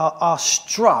disciples are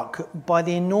struck by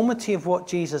the enormity of what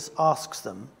Jesus asks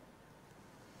them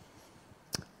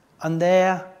and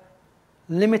their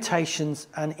limitations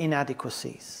and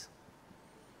inadequacies.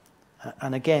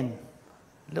 And again,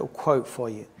 a little quote for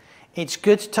you. It's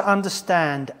good to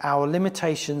understand our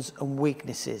limitations and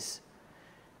weaknesses,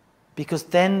 because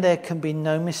then there can be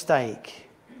no mistake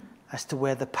as to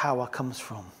where the power comes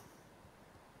from.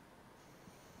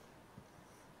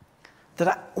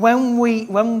 That when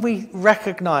we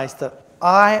recognize that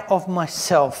I of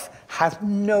myself have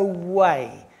no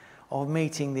way of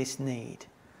meeting this need,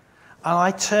 and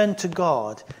I turn to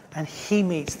God and he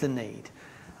meets the need,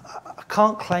 I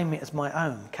can't claim it as my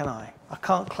own, can I? I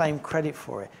can't claim credit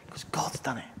for it because God's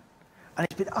done it. And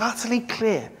it's been utterly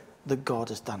clear that God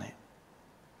has done it.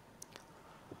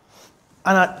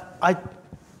 And I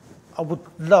would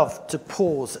love to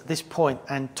pause at this point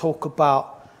and talk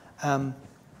about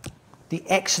the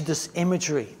Exodus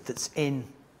imagery that's in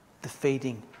the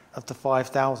feeding of the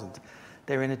 5,000.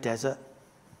 They're in a desert.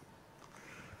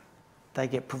 They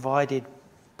get provided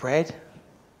bread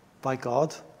by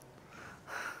God.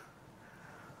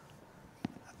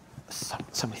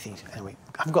 So many things. Anyway,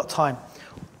 I haven't got time.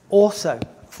 Also,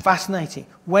 fascinating.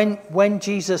 When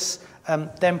Jesus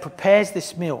then prepares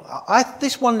this meal,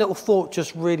 this one little thought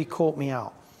just really caught me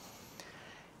out.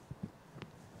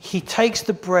 He takes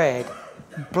the bread,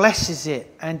 blesses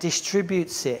it, and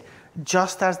distributes it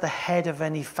just as the head of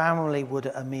any family would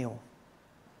at a meal.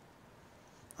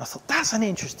 I thought, that's an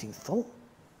interesting thought.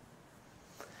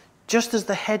 Just as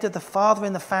the head of the father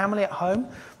in the family at home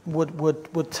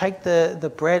would take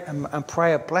the bread and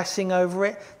pray a blessing over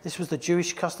it. This was the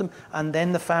Jewish custom. And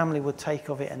then the family would take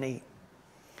of it and eat.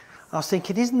 I was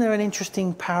thinking, isn't there an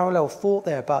interesting parallel thought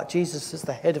there about Jesus as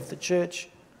the head of the church?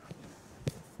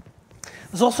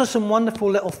 There's also some wonderful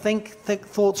little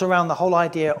thoughts around the whole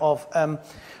idea of,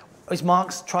 is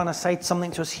Mark's trying to say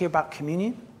something to us here about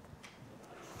communion?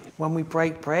 When we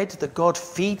break bread, that God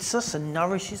feeds us and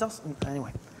nourishes us.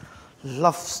 Anyway,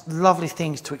 lovely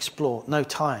things to explore, no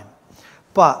time.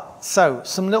 But, so,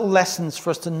 some little lessons for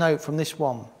us to note from this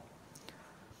one.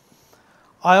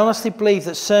 I honestly believe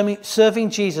that serving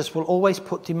Jesus will always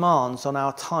put demands on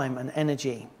our time and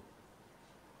energy.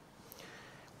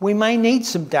 We may need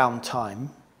some downtime,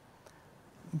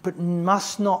 but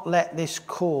must not let this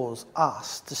cause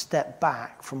us to step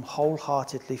back from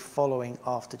wholeheartedly following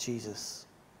after Jesus.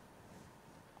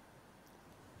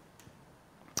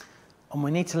 And we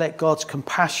need to let God's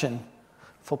compassion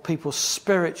for people's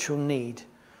spiritual need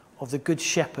of the Good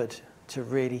Shepherd to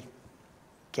really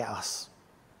get us.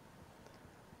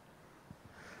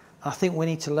 I think we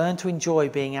need to learn to enjoy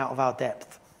being out of our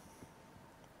depth.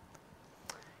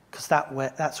 Because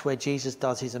that's where Jesus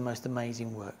does his most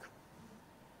amazing work.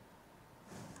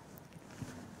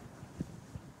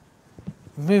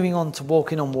 Moving on to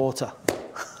walking on water.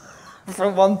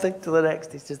 From one thing to the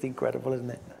next, it's just incredible, isn't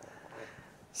it?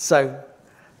 So,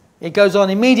 it goes on.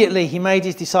 Immediately he made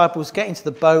his disciples get into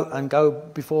the boat and go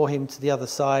before him to the other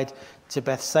side, to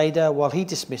Bethsaida, while he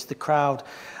dismissed the crowd.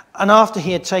 And after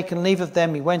he had taken leave of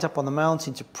them, he went up on the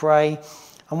mountain to pray.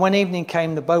 And when evening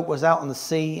came, the boat was out on the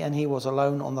sea, and he was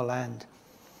alone on the land.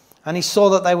 And he saw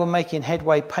that they were making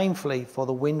headway painfully, for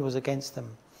the wind was against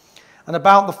them. And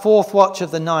about the 4th watch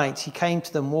of the night, he came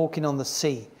to them walking on the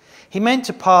sea. He meant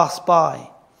to pass by,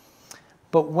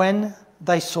 but when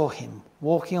they saw him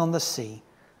walking on the sea,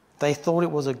 they thought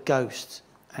it was a ghost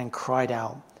and cried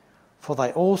out, for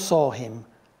they all saw him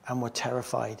and were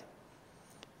terrified.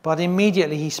 But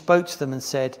immediately he spoke to them and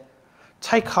said,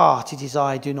 "Take heart, it is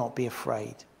I, do not be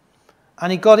afraid."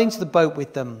 And he got into the boat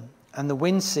with them, and the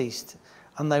wind ceased,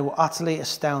 and they were utterly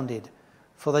astounded,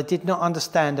 for they did not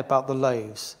understand about the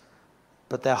loaves,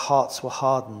 but their hearts were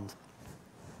hardened.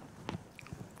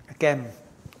 Again,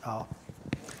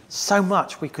 so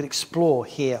much we could explore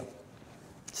here.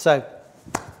 So,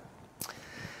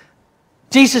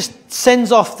 Jesus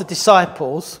sends off the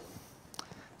disciples,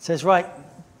 says, right,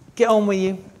 get on with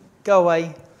you, go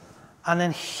away. And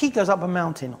then he goes up a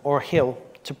mountain or a hill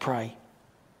to pray.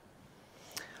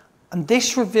 And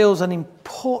this reveals an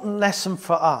important lesson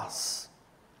for us.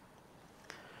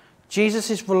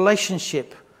 Jesus'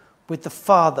 relationship with the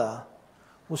Father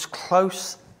was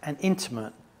close and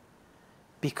intimate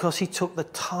because he took the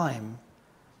time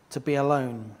to be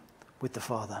alone with the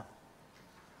Father.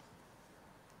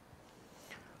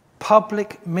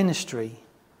 Public ministry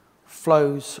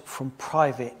flows from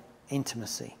private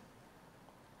intimacy.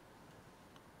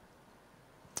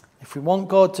 If we want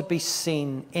God to be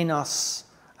seen in us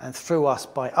and through us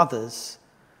by others,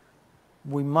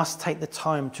 we must take the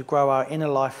time to grow our inner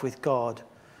life with God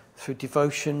through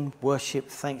devotion, worship,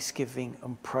 thanksgiving,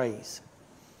 and praise.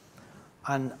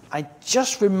 And it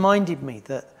just reminded me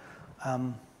that,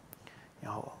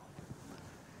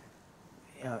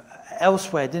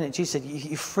 elsewhere, didn't it? Jesus said,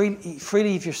 "You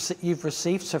freely you've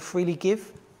received, so freely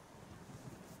give."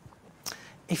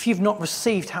 If you've not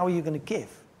received, how are you going to give?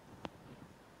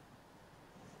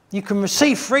 You can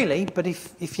receive freely, but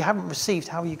if you haven't received,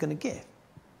 how are you going to give?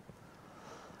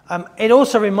 It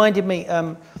also reminded me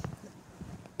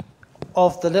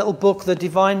of the little book, The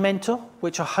Divine Mentor,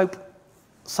 which I hope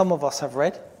some of us have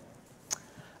read.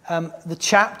 The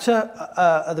chapter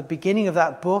at the beginning of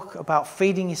that book about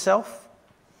feeding yourself,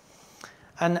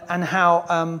 and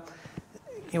how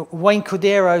Wayne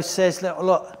Cordeiro says,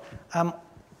 look,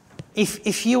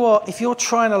 if you're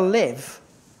trying to live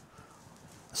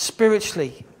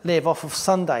spiritually, live off of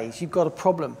Sundays, you've got a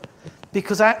problem.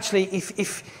 Because actually,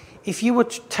 if you were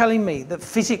telling me that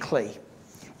physically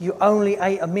you only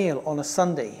ate a meal on a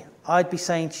Sunday, I'd be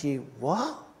saying to you,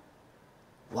 what?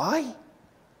 Why?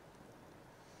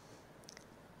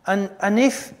 And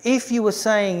if you were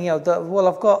saying, that, well,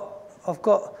 I've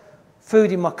got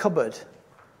food in my cupboard,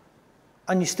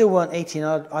 and you still weren't eating,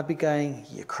 I'd be going,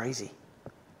 you're crazy.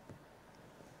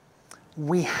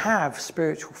 We have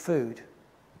spiritual food.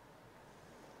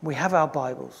 We have our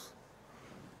Bibles.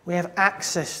 We have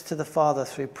access to the Father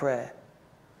through prayer.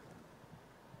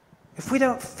 If we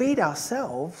don't feed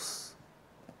ourselves,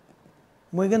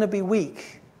 we're going to be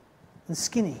weak and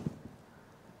skinny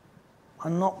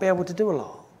and not be able to do a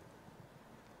lot.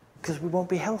 because we won't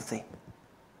be healthy.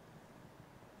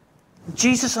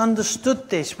 Jesus understood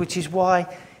this, which is why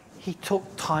he took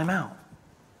time out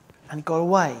and got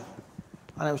away.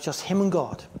 And it was just him and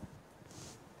God.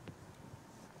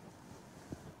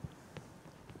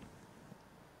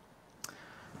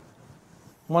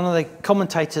 One of the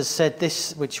commentators said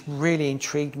this, which really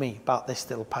intrigued me about this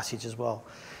little passage as well.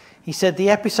 He said, the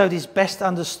episode is best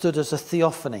understood as a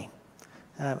theophany.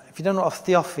 If you don't know what a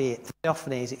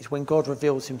theophany is, it's when God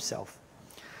reveals himself.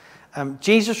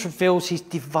 Jesus reveals his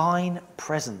divine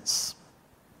presence.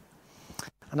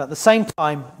 And at the same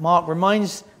time, Mark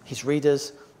reminds his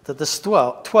readers that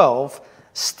the 12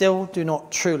 still do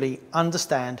not truly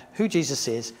understand who Jesus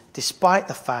is, despite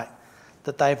the fact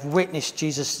that they have witnessed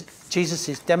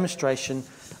Jesus' demonstration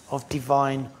of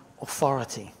divine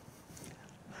authority.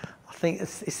 I think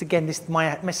it's again this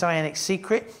messianic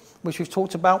secret, which we've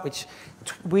talked about, which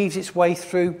weaves its way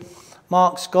through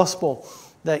Mark's gospel.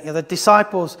 That the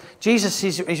disciples, Jesus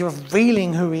is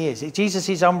revealing who he is. Jesus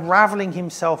is unraveling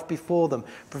himself before them.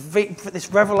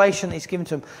 This revelation is given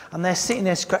to them. And they're sitting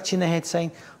there scratching their head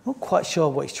saying, I'm not quite sure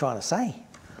what he's trying to say.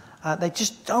 They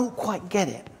just don't quite get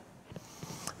it.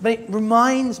 But it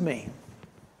reminds me,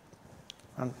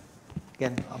 and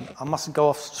again, I mustn't go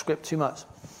off script too much.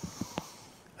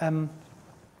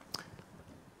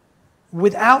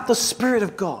 Without the Spirit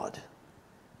of God,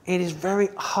 it is very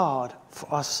hard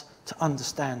for us to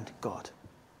understand God.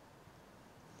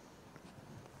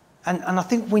 And I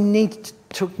think we need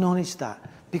to acknowledge that,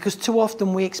 because too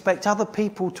often we expect other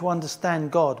people to understand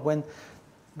God when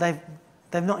they've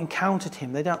not encountered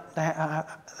him.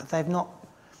 They've not.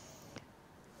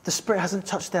 The Spirit hasn't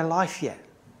touched their life yet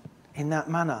in that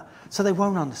manner, so they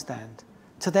won't understand.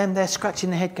 To them, they're scratching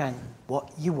their head going,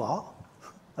 what, you are?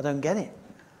 I don't get it.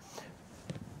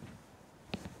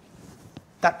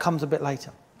 That comes a bit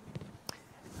later.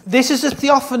 This is a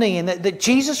theophany in that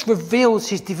Jesus reveals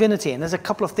his divinity, and there's a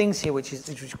couple of things here which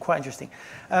is quite interesting.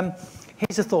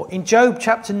 Here's a thought. In Job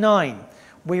chapter 9,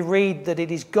 we read that it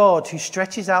is God who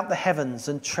stretches out the heavens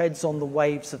and treads on the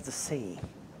waves of the sea.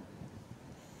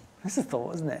 That's a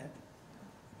thought, isn't it?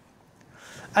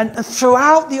 And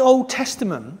throughout the Old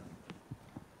Testament,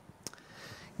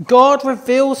 God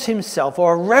reveals himself,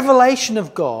 or a revelation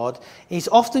of God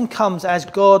often comes as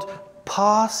God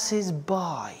passes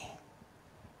by.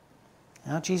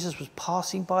 Now, Jesus was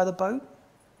passing by the boat.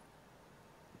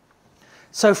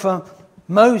 So for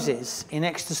Moses in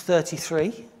Exodus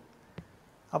 33,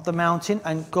 up the mountain,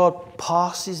 and God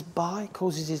passes by,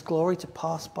 causes his glory to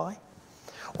pass by.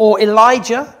 Or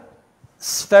Elijah,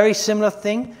 very similar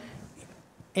thing,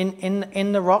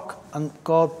 in the rock, and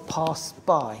God passed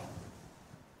by.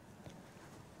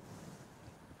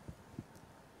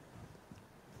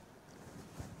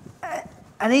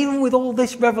 And even with all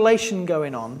this revelation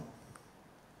going on,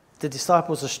 the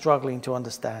disciples are struggling to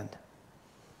understand.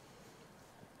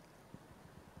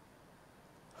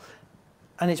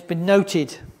 And it's been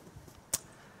noted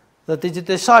that the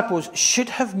disciples should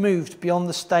have moved beyond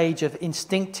the stage of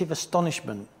instinctive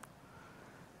astonishment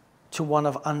to one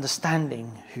of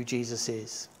understanding who Jesus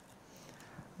is.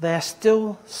 They are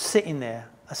still sitting there,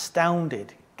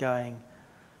 astounded, going,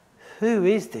 who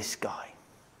is this guy?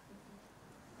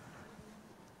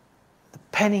 The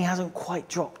penny hasn't quite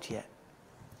dropped yet.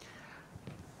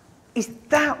 Is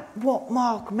that what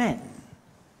Mark meant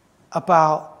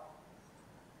about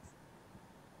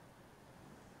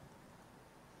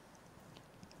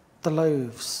the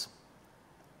loaves?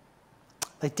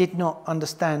 They did not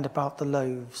understand about the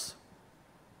loaves.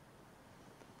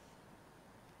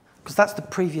 Because that's the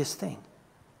previous thing.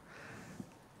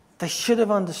 They should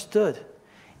have understood.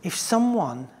 If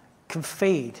someone can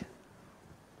feed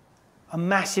a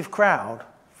massive crowd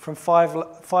from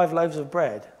five loaves of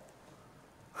bread,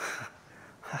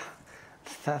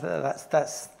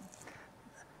 that's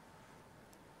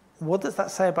what does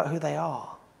that say about who they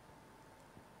are?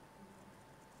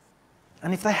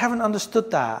 And if they haven't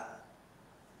understood that,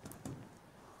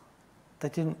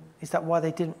 is that why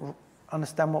they didn't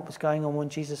understand what was going on when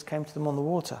Jesus came to them on the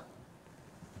water?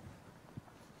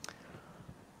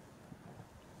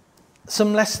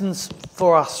 Some lessons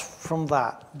for us from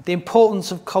that. The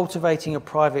importance of cultivating a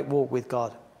private walk with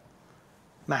God.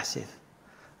 Massive.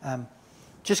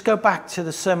 Just go back to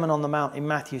the Sermon on the Mount in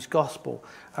Matthew's Gospel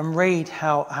and read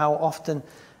how often,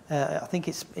 I think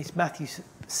it's Matthew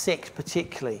 6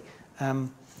 particularly,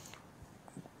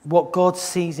 what God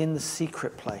sees in the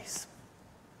secret place,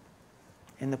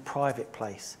 in the private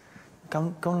place.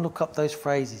 Go and look up those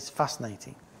phrases.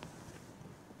 Fascinating.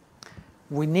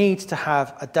 We need to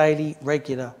have a daily,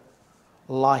 regular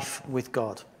life with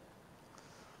God.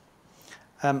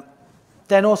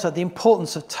 then also the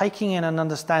importance of taking in and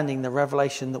understanding the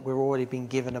revelation that we're already being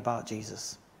given about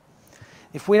Jesus.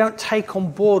 If we don't take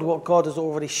on board what God has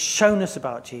already shown us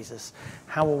about Jesus,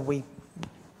 how will we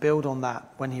build on that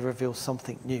when he reveals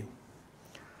something new?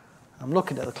 I'm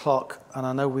looking at the clock and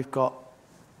I know we've got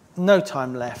no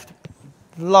time left.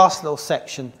 Last little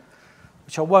section,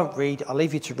 which I won't read. I'll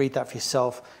leave you to read that for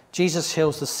yourself. Jesus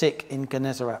heals the sick in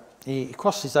Gennesaret. He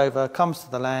crosses over, comes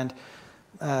to the land,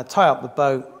 tie up the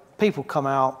boat. People come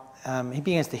out. He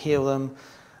begins to heal them,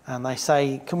 and they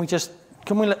say,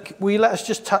 will you let us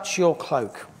just touch your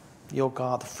cloak,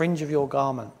 the fringe of your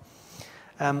garment?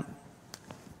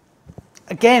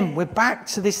 Again, we're back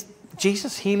to this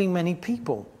Jesus healing many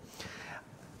people.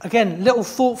 Again, little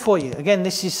thought for you. Again,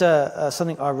 this is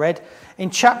something I read.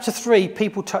 In chapter 3,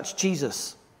 people touch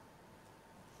Jesus.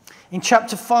 In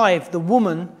chapter 5, the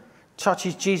woman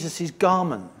touches Jesus'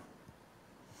 garment.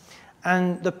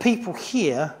 And the people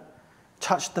here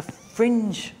touch the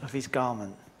fringe of his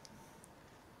garment.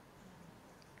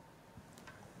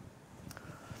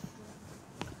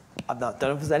 I don't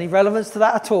know if there's any relevance to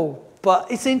that at all,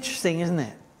 but it's interesting, isn't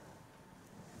it?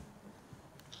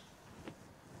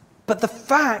 But the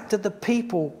fact that the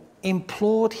people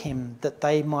implored him that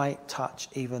they might touch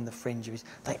even the fringe of his,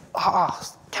 they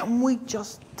asked, can we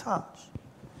just touch?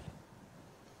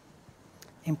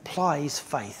 Implies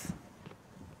faith.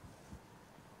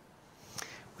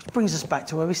 Which brings us back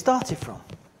to where we started from.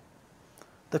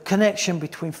 The connection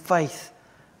between faith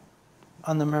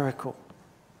and the miracle.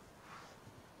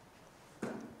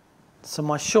 So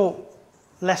my short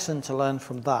lesson to learn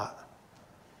from that.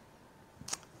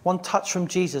 One touch from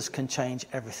Jesus can change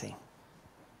everything.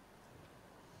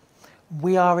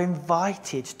 We are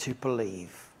invited to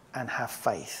believe and have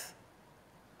faith.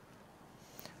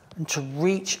 And to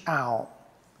reach out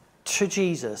to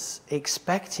Jesus,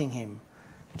 expecting him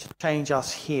to change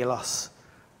us, heal us,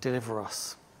 deliver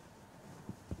us.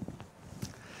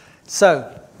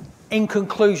 So, in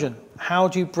conclusion, how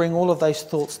do you bring all of those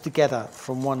thoughts together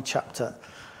from one chapter?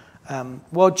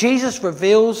 Well, Jesus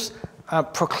reveals,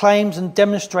 proclaims and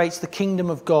demonstrates the kingdom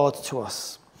of God to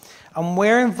us. And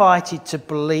we're invited to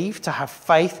believe, to have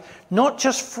faith, not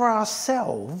just for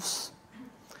ourselves,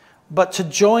 but to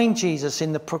join Jesus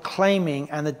in the proclaiming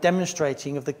and the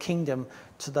demonstrating of the kingdom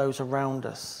to those around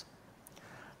us.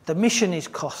 The mission is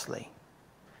costly.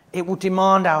 It will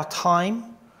demand our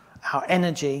time, our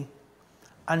energy,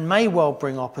 and may well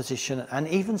bring opposition and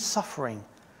even suffering.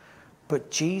 But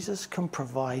Jesus can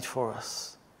provide for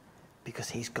us because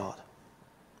he's God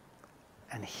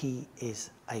and he is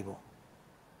able.